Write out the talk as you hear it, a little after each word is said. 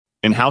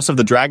In House of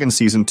the Dragon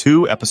Season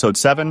 2, Episode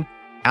 7,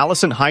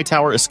 Alicent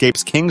Hightower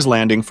escapes King's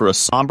Landing for a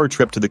somber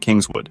trip to the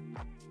Kingswood.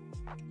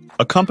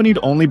 Accompanied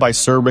only by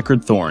Sir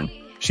Rickard Thorne,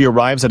 she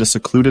arrives at a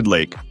secluded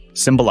lake,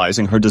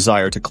 symbolizing her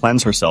desire to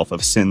cleanse herself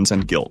of sins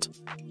and guilt.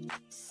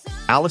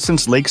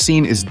 Alicent's lake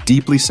scene is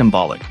deeply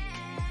symbolic.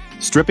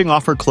 Stripping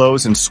off her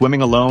clothes and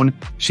swimming alone,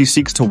 she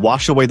seeks to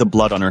wash away the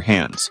blood on her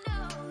hands.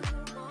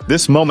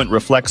 This moment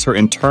reflects her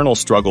internal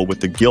struggle with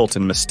the guilt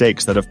and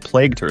mistakes that have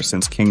plagued her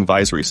since King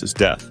Viserys'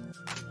 death.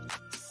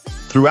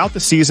 Throughout the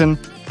season,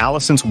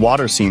 Alicent's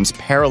water scenes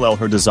parallel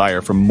her desire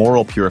for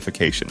moral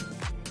purification.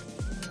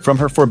 From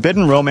her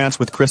forbidden romance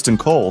with Criston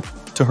Cole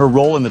to her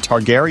role in the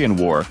Targaryen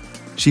War,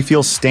 she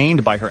feels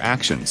stained by her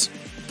actions.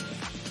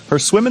 Her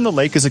swim in the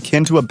lake is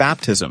akin to a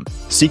baptism,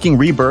 seeking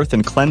rebirth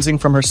and cleansing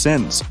from her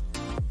sins.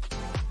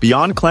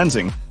 Beyond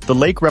cleansing, the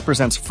lake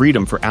represents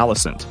freedom for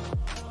Alicent.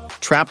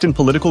 Trapped in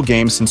political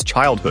games since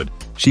childhood,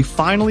 she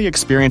finally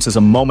experiences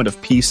a moment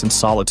of peace and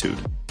solitude.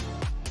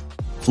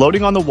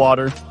 Floating on the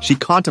water, she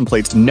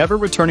contemplates never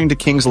returning to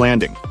King's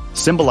Landing,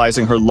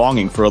 symbolizing her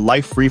longing for a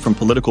life free from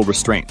political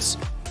restraints.